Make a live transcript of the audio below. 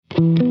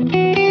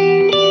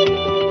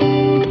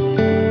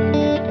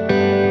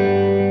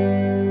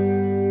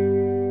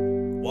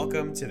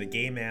Welcome to the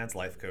Gay Man's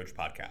Life Coach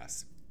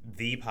podcast,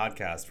 the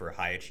podcast for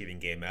high-achieving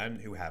gay men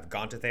who have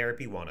gone to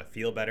therapy, want to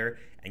feel better,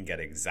 and get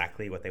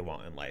exactly what they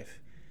want in life.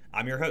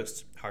 I'm your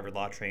host, Harvard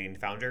Law-trained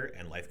founder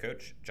and life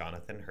coach,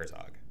 Jonathan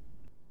Herzog.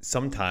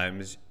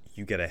 Sometimes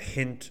you get a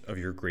hint of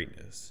your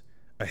greatness,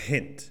 a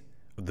hint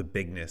of the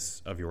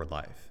bigness of your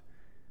life,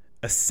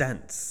 a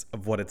sense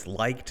of what it's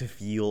like to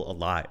feel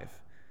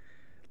alive,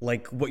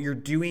 like what you're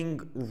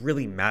doing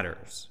really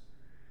matters,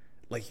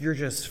 like you're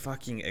just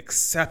fucking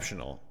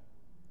exceptional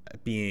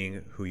at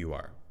being who you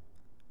are.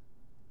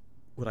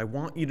 What I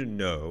want you to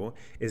know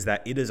is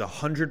that it is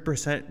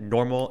 100%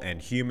 normal and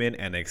human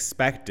and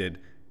expected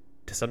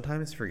to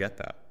sometimes forget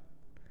that.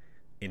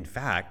 In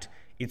fact,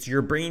 it's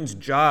your brain's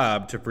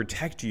job to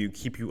protect you,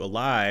 keep you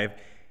alive,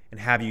 and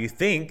have you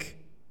think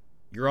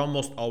you're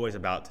almost always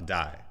about to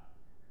die.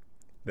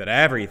 That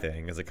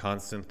everything is a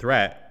constant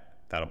threat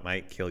that it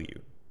might kill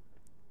you.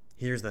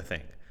 Here's the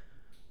thing.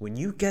 When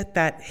you get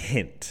that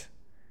hint,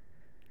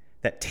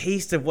 that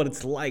taste of what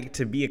it's like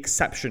to be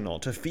exceptional,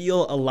 to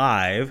feel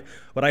alive,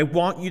 what I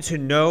want you to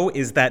know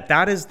is that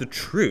that is the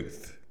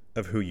truth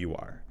of who you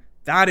are.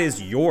 That is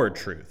your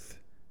truth.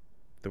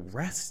 The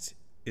rest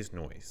is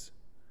noise.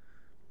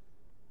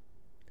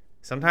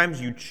 Sometimes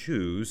you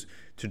choose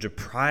to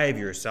deprive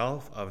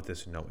yourself of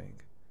this knowing.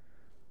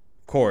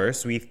 Of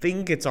course, we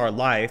think it's our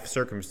life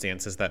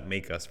circumstances that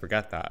make us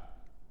forget that.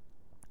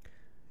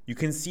 You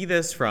can see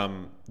this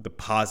from the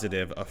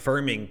positive,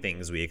 affirming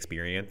things we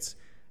experience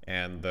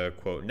and the,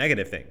 quote,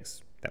 negative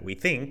things that we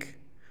think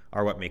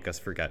are what make us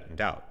forget and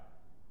doubt.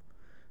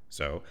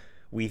 So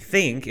we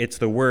think it's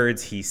the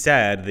words he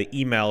said, the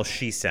email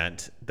she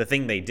sent, the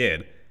thing they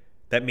did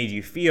that made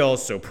you feel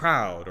so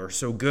proud or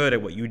so good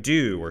at what you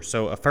do or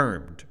so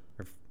affirmed.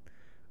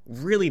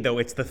 Really, though,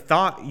 it's the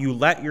thought you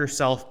let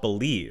yourself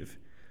believe,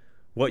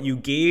 what you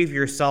gave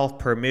yourself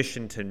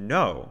permission to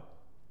know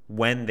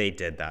when they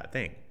did that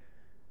thing.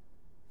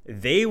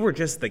 They were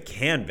just the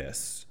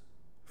canvas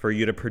for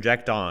you to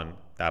project on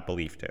that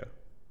belief to.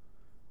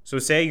 So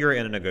say you're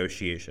in a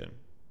negotiation.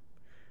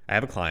 I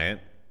have a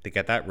client, they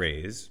get that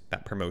raise,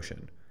 that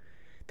promotion.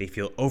 They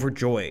feel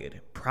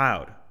overjoyed,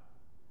 proud.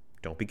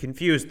 Don't be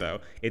confused though.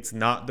 It's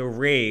not the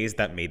raise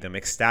that made them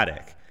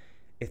ecstatic.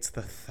 It's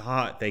the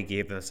thought they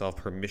gave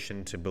themselves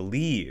permission to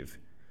believe.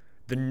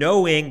 The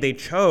knowing they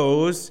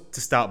chose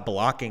to stop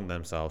blocking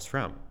themselves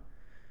from.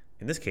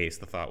 In this case,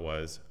 the thought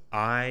was,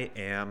 I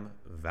am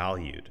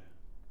valued.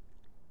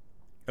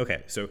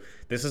 Okay, so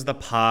this is the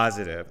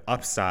positive,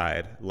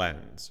 upside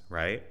lens,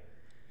 right?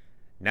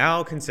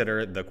 Now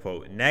consider the,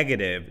 quote,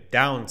 negative,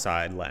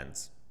 downside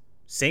lens.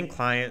 Same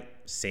client,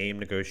 same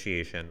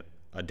negotiation,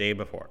 a day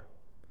before.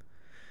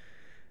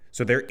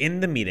 So they're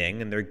in the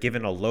meeting and they're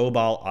given a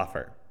lowball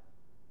offer.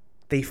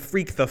 They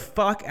freak the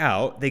fuck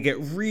out. They get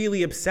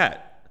really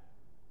upset.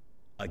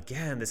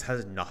 Again, this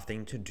has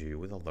nothing to do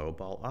with a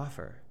lowball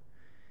offer.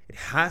 It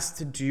has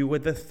to do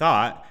with the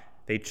thought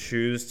they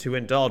choose to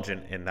indulge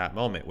in that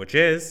moment, which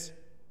is,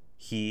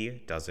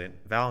 he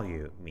doesn't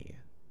value me.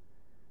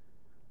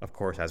 Of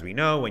course, as we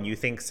know, when you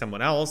think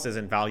someone else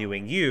isn't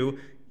valuing you,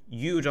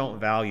 you don't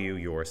value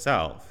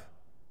yourself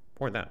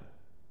or them.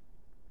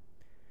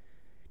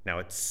 Now,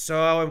 it's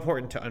so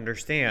important to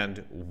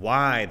understand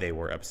why they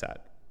were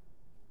upset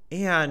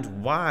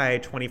and why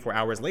 24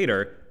 hours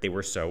later they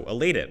were so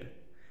elated.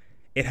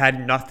 It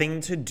had nothing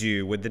to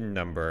do with the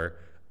number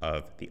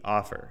of the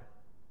offer.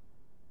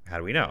 How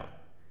do we know?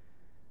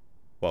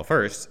 Well,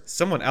 first,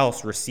 someone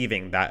else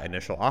receiving that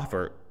initial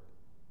offer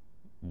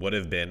would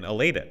have been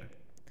elated.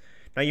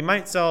 Now, you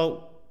might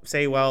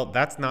say, well,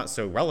 that's not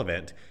so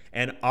relevant.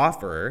 An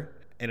offer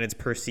and its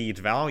perceived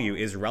value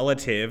is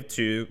relative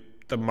to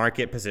the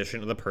market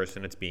position of the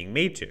person it's being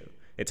made to.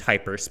 It's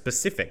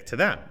hyper-specific to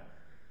them.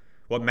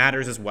 What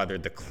matters is whether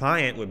the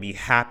client would be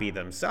happy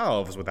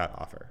themselves with that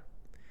offer.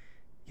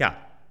 Yeah,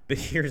 but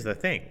here's the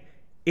thing.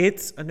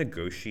 It's a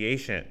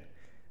negotiation.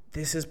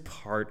 This is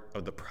part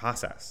of the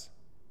process.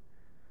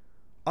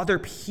 Other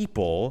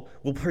people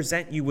will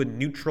present you with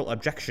neutral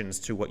objections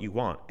to what you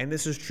want. And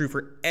this is true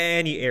for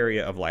any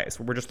area of life.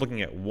 So we're just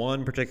looking at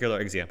one particular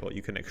example.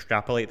 You can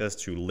extrapolate this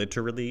to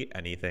literally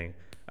anything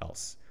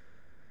else.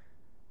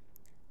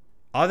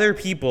 Other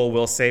people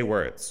will say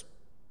words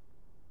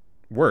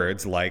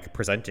like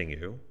presenting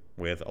you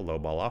with a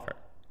lowball offer.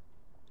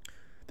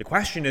 The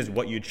question is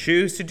what you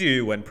choose to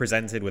do when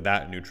presented with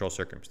that neutral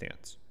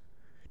circumstance.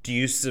 Do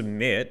you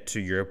submit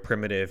to your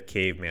primitive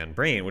caveman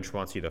brain, which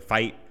wants you to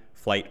fight,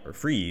 flight, or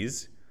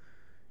freeze?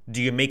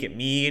 Do you make it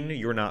mean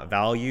you're not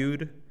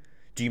valued?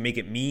 Do you make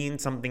it mean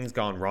something's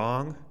gone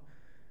wrong?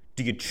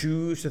 Do you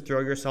choose to throw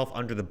yourself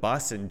under the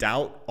bus and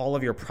doubt all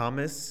of your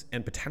promise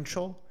and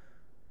potential?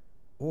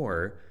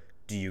 Or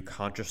do you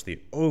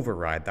consciously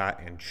override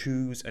that and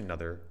choose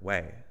another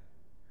way?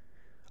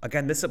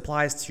 Again, this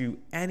applies to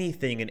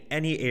anything in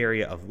any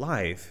area of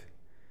life.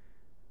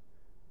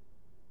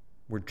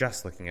 We're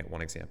just looking at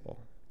one example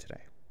today.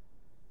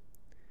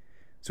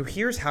 So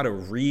here's how to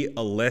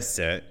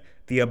re-elicit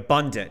the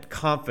abundant,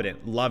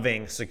 confident,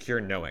 loving, secure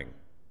knowing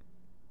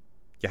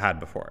you had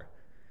before.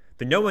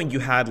 The knowing you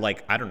had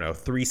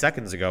 3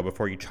 seconds ago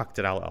before you chucked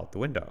it out the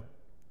window.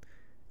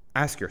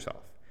 Ask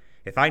yourself,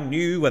 if I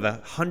knew with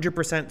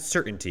 100%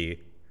 certainty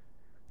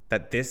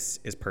that this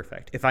is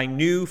perfect, if I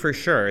knew for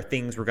sure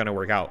things were going to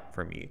work out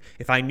for me,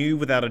 if I knew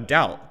without a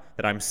doubt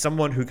that I'm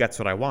someone who gets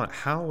what I want,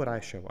 how would I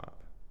show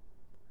up?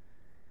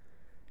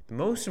 The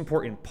most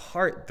important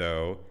part,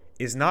 though,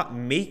 is not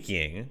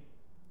making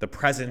the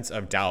presence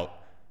of doubt,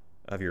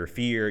 of your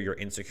fear, your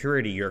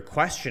insecurity, your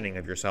questioning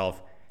of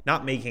yourself,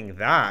 not making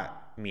that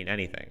mean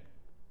anything.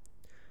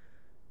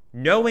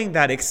 Knowing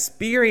that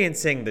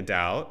experiencing the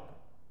doubt,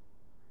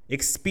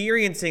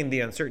 experiencing the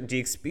uncertainty,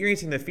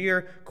 experiencing the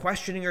fear,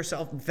 questioning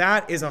yourself,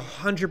 that is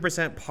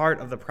 100% part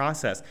of the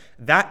process.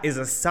 That is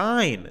a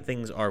sign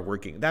things are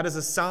working. That is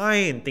a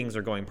sign things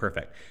are going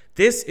perfect.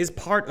 This is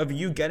part of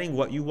you getting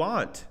what you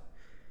want.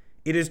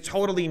 It is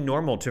totally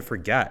normal to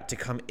forget, to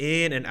come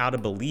in and out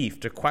of belief,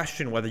 to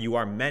question whether you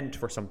are meant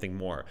for something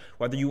more,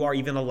 whether you are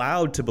even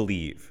allowed to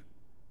believe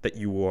that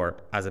you are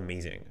as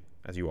amazing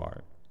as you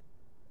are.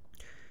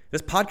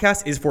 This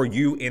podcast is for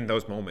you in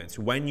those moments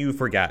when you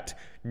forget.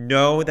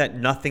 Know that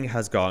nothing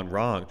has gone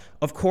wrong.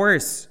 Of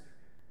course,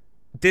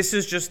 this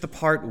is just the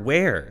part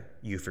where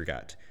you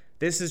forget.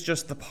 This is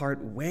just the part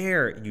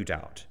where you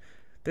doubt.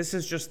 This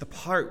is just the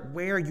part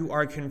where you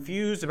are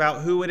confused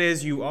about who it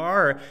is you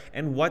are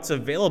and what's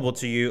available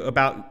to you,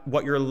 about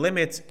what your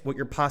limits, what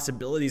your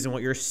possibilities, and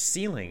what your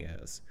ceiling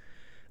is.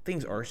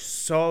 Things are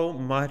so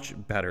much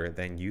better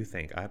than you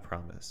think, I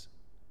promise.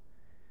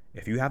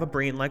 If you have a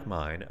brain like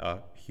mine, a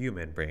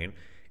human brain,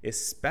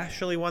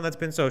 especially one that's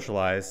been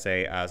socialized,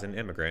 say, as an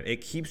immigrant, it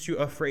keeps you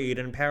afraid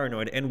and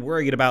paranoid and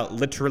worried about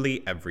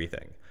literally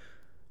everything.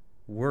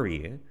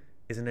 Worry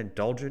is an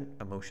indulgent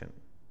emotion.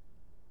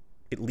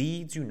 It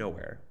leads you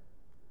nowhere.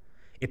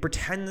 It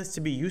pretends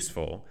to be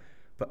useful,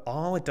 but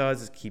all it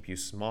does is keep you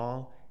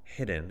small,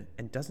 hidden,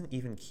 and doesn't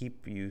even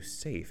keep you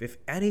safe. If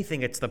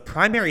anything, it's the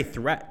primary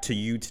threat to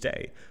you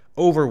today.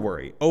 Over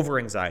worry, over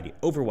anxiety,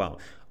 overwhelm.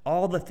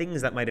 All the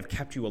things that might have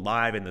kept you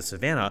alive in the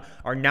savannah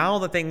are now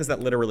the things that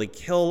literally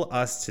kill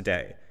us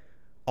today.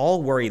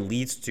 All worry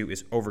leads to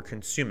is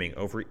over-consuming,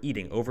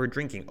 overeating,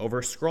 over-drinking,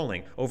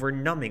 over-scrolling,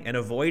 over-numbing, and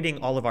avoiding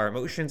all of our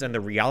emotions and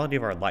the reality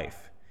of our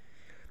life.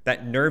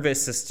 That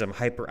nervous system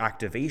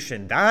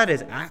hyperactivation, that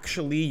is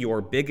actually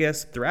your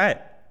biggest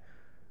threat.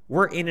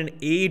 We're in an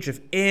age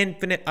of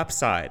infinite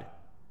upside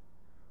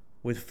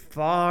with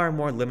far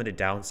more limited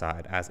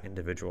downside as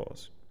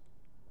individuals.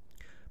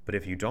 But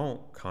if you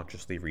don't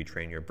consciously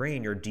retrain your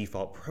brain, your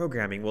default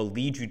programming will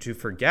lead you to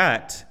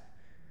forget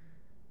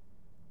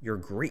your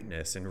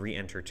greatness and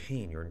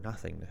re-entertain your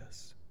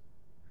nothingness.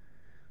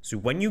 So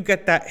when you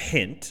get that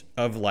hint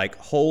of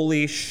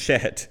holy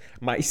shit,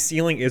 my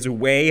ceiling is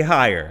way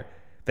higher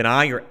than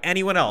I or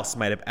anyone else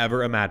might have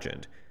ever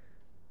imagined.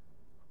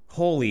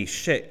 Holy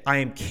shit, I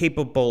am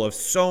capable of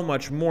so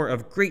much more,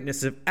 of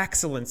greatness, of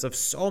excellence, of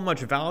so much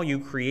value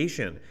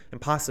creation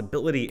and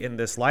possibility in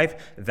this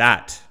life.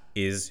 That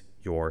is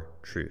your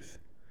truth.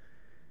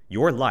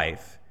 Your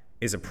life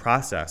is a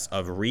process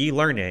of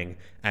relearning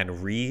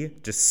and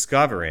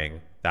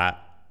rediscovering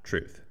that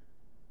truth.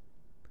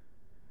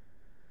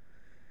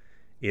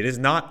 It is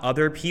not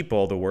other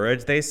people, the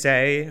words they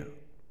say,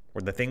 or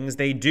the things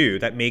they do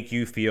that make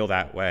you feel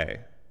that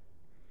way.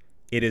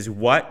 It is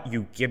what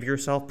you give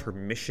yourself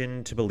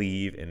permission to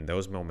believe in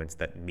those moments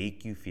that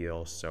make you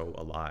feel so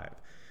alive,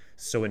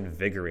 so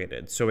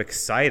invigorated, so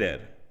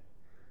excited.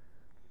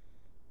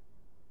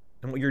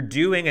 And what you're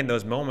doing in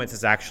those moments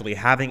is actually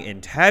having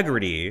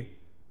integrity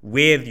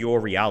with your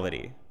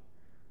reality.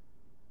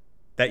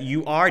 That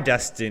you are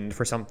destined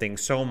for something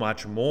so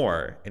much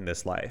more in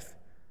this life.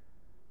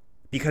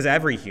 Because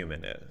every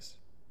human is.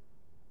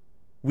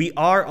 We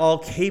are all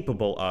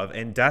capable of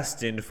and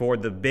destined for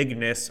the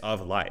bigness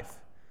of life.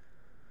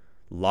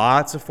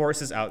 Lots of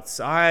forces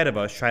outside of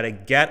us try to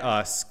get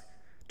us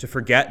to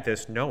forget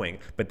this knowing,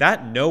 but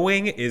that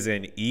knowing is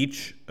in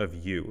each of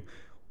you.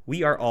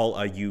 We are all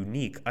a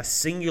unique, a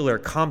singular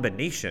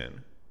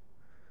combination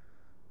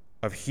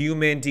of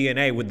human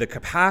DNA with the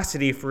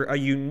capacity for a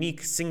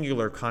unique,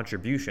 singular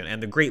contribution.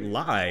 And the great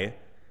lie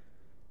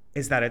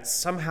is that it's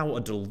somehow a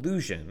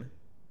delusion.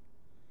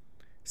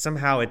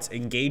 Somehow it's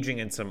engaging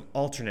in some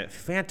alternate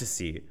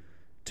fantasy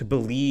to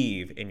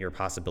believe in your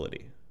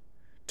possibility,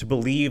 to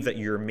believe that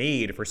you're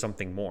made for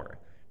something more,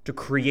 to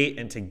create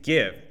and to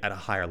give at a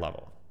higher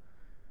level.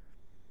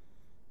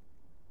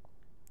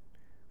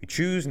 We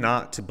choose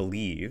not to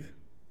believe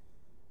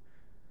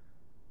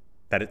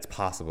that it's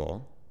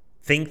possible,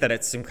 think that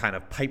it's some kind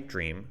of pipe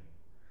dream,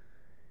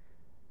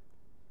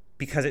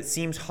 because it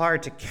seems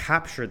hard to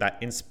capture that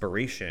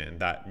inspiration,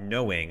 that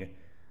knowing,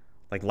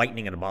 like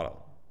lightning in a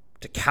bottle.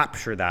 To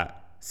capture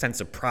that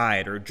sense of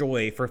pride or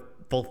joy for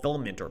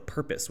fulfillment or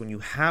purpose when you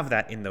have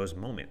that in those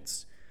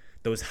moments,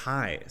 those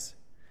highs.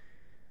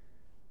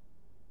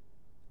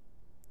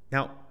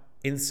 Now,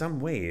 in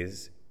some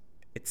ways,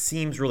 it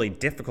seems really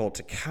difficult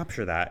to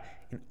capture that.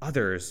 In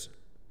others,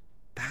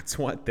 that's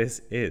what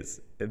this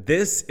is.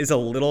 This is a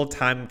little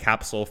time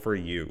capsule for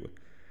you,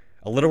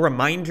 a little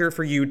reminder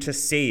for you to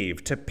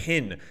save, to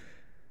pin,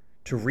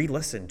 to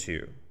re-listen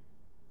to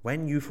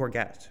when you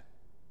forget.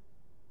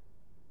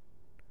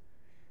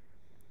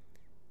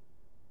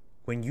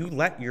 When you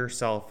let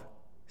yourself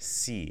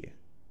see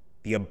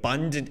the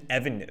abundant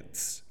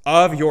evidence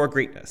of your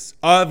greatness,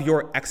 of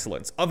your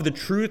excellence, of the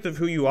truth of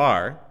who you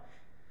are,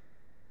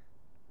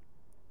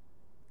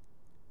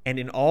 and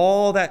in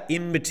all that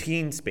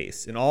in-between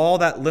space, in all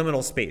that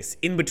liminal space,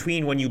 in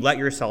between when you let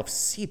yourself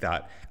see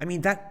that,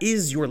 that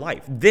is your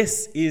life.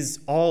 This is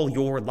all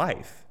your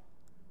life.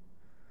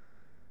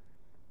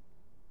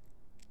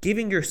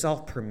 Giving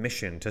yourself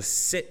permission to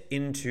sit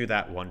into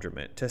that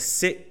wonderment, to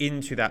sit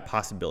into that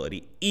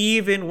possibility,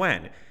 even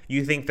when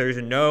you think there's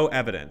no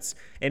evidence,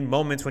 in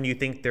moments when you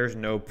think there's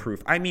no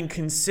proof.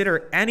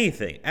 Consider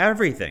anything,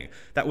 everything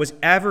that was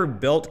ever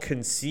built,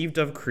 conceived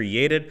of,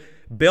 created,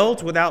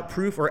 built without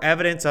proof or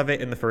evidence of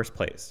it in the first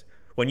place.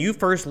 When you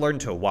first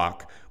learned to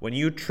walk, when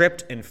you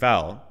tripped and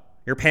fell,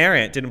 your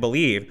parent didn't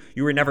believe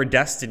you were never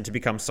destined to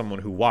become someone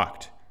who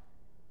walked.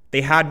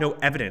 They had no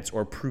evidence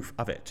or proof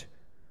of it.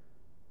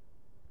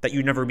 That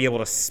you'd never be able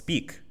to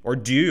speak or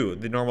do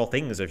the normal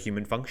things of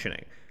human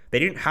functioning. They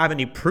didn't have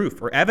any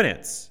proof or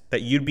evidence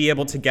that you'd be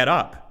able to get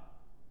up.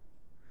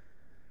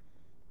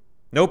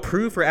 No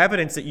proof or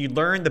evidence that you'd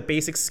learn the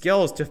basic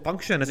skills to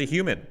function as a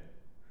human.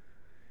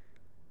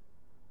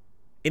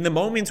 In the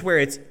moments where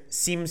it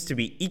seems to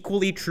be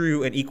equally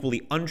true and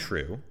equally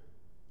untrue,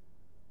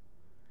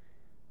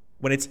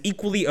 when it's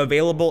equally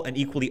available and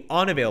equally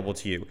unavailable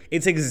to you,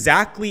 it's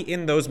exactly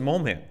in those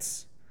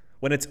moments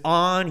when it's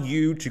on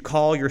you to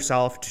call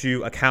yourself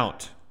to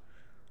account.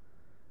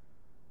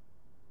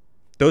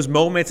 Those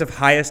moments of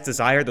highest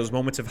desire, those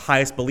moments of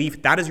highest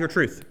belief, that is your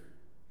truth.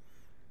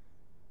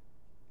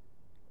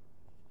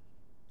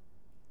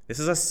 This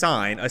is a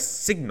sign, a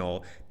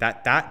signal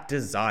that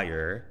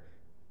desire,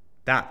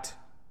 that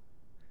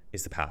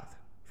is the path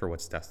for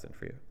what's destined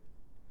for you.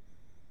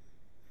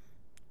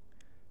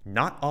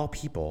 Not all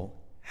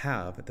people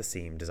have the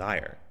same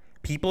desire.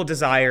 People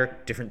desire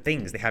different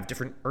things. They have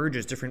different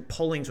urges, different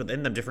pullings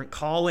within them, different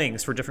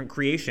callings for different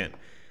creation.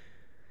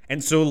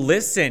 And so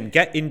listen,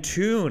 get in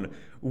tune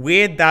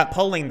with that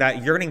pulling,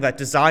 that yearning, that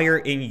desire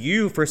in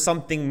you for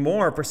something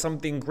more, for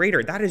something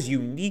greater. That is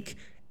unique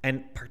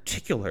and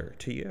particular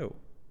to you.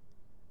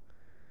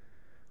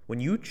 When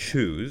you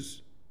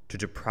choose to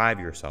deprive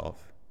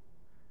yourself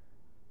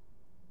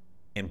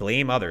and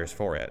blame others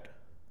for it,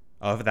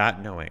 of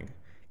that knowing,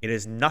 it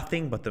is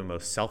nothing but the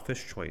most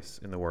selfish choice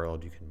in the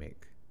world you can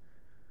make.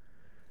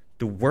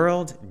 The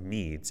world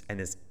needs and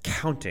is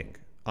counting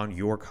on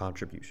your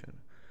contribution.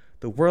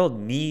 The world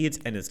needs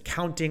and is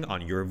counting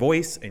on your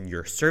voice and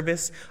your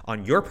service,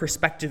 on your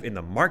perspective in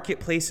the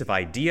marketplace of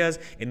ideas,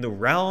 in the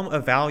realm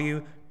of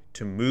value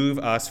to move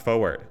us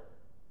forward.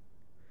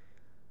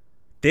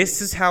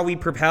 This is how we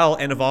propel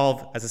and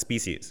evolve as a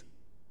species.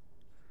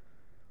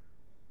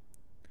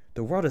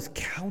 The world is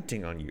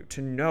counting on you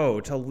to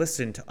know, to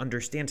listen, to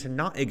understand, to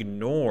not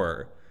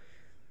ignore,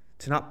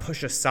 to not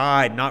push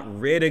aside, not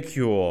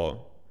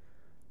ridicule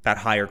that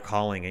higher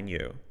calling in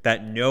you,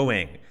 that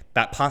knowing,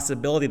 that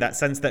possibility, that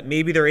sense that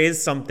maybe there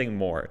is something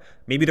more.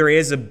 Maybe there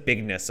is a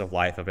bigness of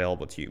life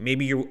available to you.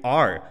 Maybe you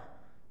are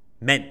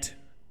meant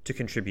to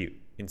contribute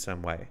in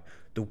some way.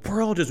 The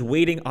world is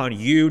waiting on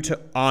you to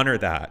honor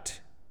that.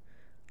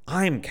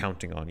 I'm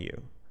counting on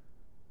you.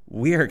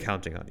 We're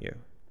counting on you.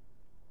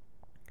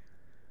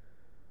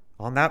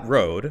 On that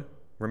road,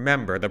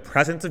 remember, the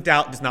presence of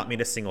doubt does not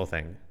mean a single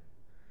thing.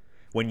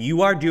 When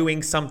you are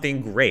doing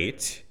something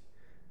great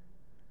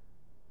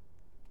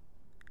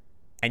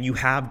and you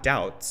have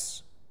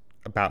doubts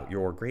about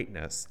your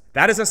greatness,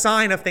 that is a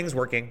sign of things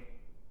working.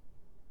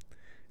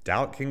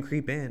 Doubt can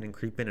creep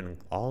in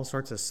all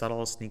sorts of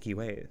subtle, sneaky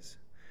ways.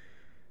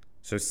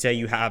 So say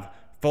you have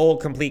full,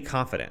 complete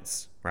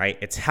confidence, right?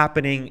 It's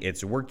happening,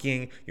 it's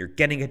working, you're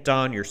getting it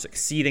done, you're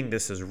succeeding,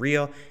 this is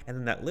real. And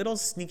then that little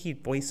sneaky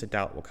voice of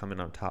doubt will come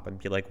in on top and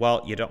be like,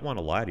 well, you don't want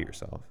to lie to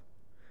yourself.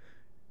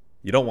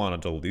 You don't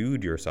want to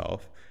delude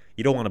yourself.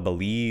 You don't want to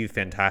believe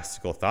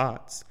fantastical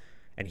thoughts.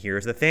 And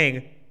here's the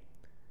thing.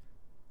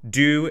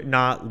 Do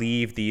not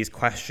leave these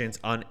questions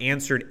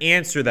unanswered.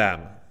 Answer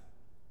them.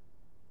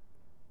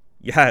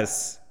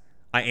 Yes,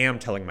 I am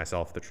telling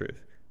myself the truth.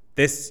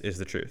 This is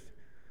the truth.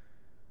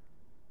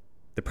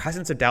 The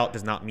presence of doubt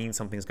does not mean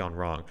something's gone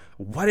wrong.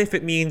 What if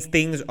it means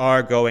things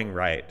are going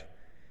right?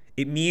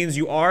 It means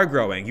you are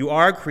growing, you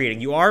are creating,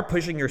 you are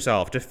pushing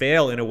yourself to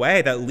fail in a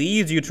way that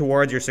leads you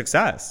towards your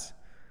success.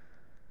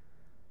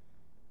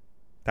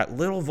 That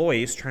little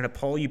voice trying to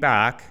pull you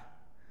back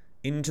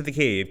into the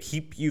cave,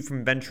 keep you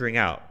from venturing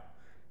out.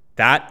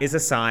 That is a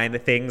sign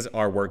that things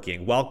are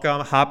working.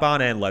 Welcome, hop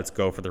on in, let's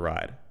go for the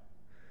ride.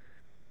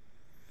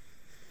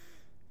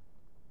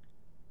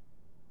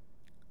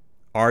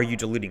 Are you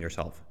deluding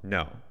yourself?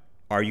 No.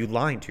 Are you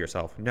lying to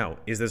yourself? No.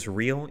 Is this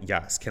real?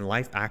 Yes. Can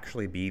life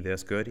actually be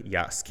this good?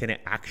 Yes. Can it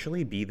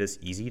actually be this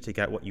easy to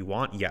get what you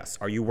want? Yes.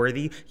 Are you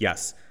worthy?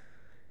 Yes.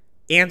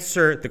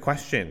 Answer the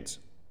questions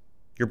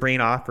your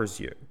brain offers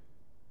you.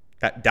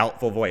 That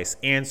doubtful voice.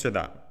 Answer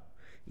them.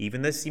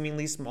 Even the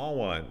seemingly small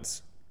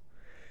ones.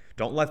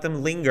 Don't let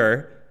them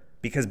linger,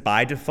 because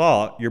by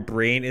default, your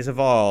brain is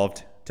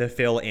evolved to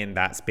fill in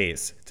that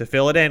space, to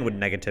fill it in with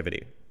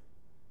negativity,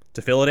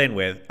 to fill it in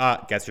with,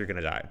 guess you're going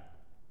to die.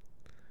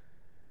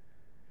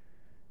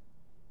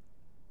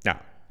 Now,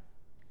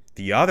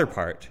 the other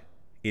part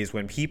is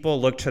when people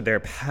look to their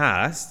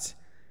past,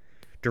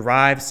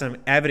 derive some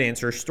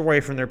evidence or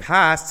story from their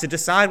past to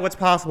decide what's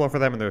possible for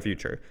them in their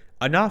future.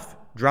 Enough.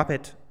 Drop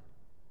it.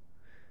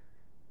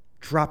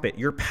 Drop it.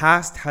 Your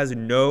past has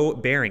no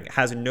bearing,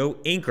 has no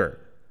anchor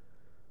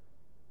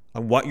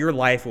on what your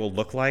life will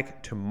look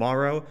like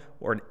tomorrow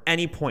or at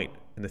any point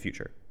in the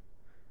future.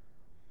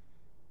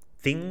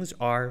 Things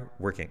are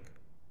working.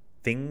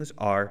 Things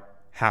are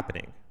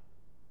happening.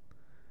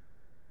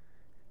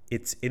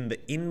 It's in the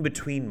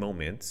in-between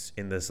moments,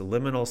 in this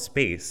liminal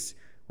space,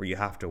 where you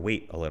have to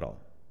wait a little.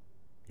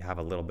 You have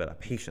a little bit of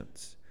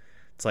patience.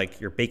 It's like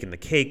you're baking the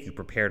cake, you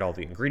prepared all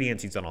the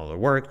ingredients, you've done all the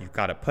work, you've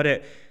got to put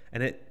it,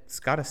 and it's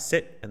got to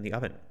sit in the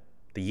oven.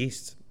 The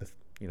yeast,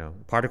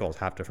 particles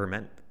have to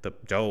ferment. The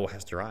dough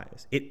has to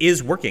rise. It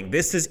is working.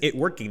 This is it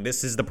working.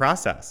 This is the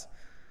process.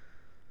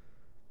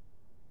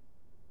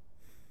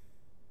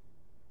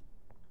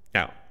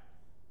 Now,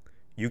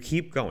 you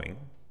keep going.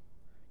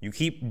 You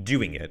keep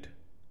doing it.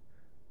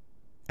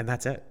 And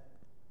that's it.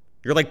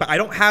 You're like, but I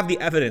don't have the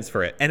evidence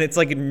for it. And it's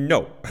like,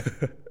 no.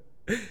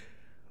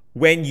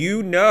 When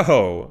you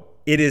know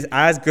it is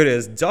as good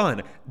as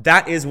done,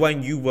 that is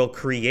when you will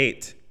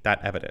create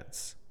that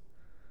evidence.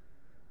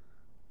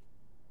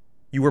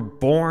 You were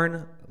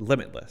born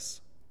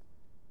limitless.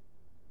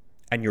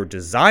 And your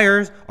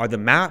desires are the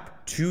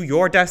map to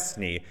your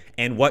destiny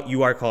and what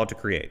you are called to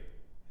create.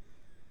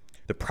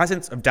 The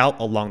presence of doubt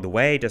along the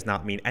way does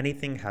not mean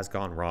anything has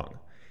gone wrong.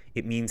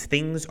 It means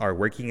things are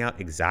working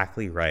out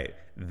exactly right.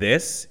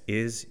 This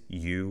is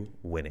you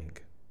winning.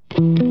 Hey,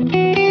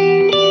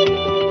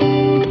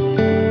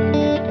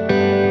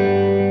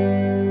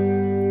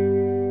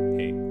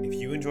 if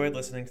you enjoyed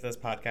listening to this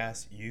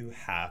podcast, you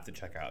have to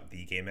check out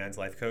The Gay Man's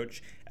Life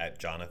Coach at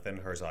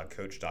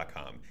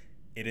jonathanherzogcoach.com.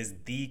 It is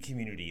the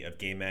community of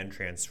gay men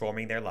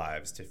transforming their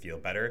lives to feel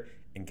better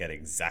and get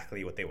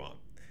exactly what they want.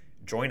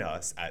 Join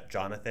us at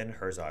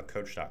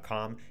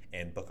jonathanherzogcoach.com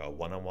and book a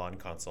one-on-one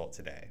consult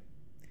today.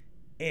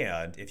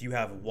 And if you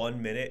have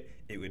 1 minute,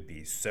 it would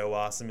be so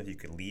awesome if you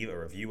could leave a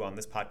review on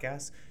this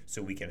podcast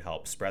so we can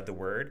help spread the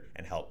word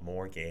and help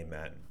more gay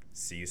men.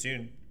 See you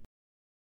soon.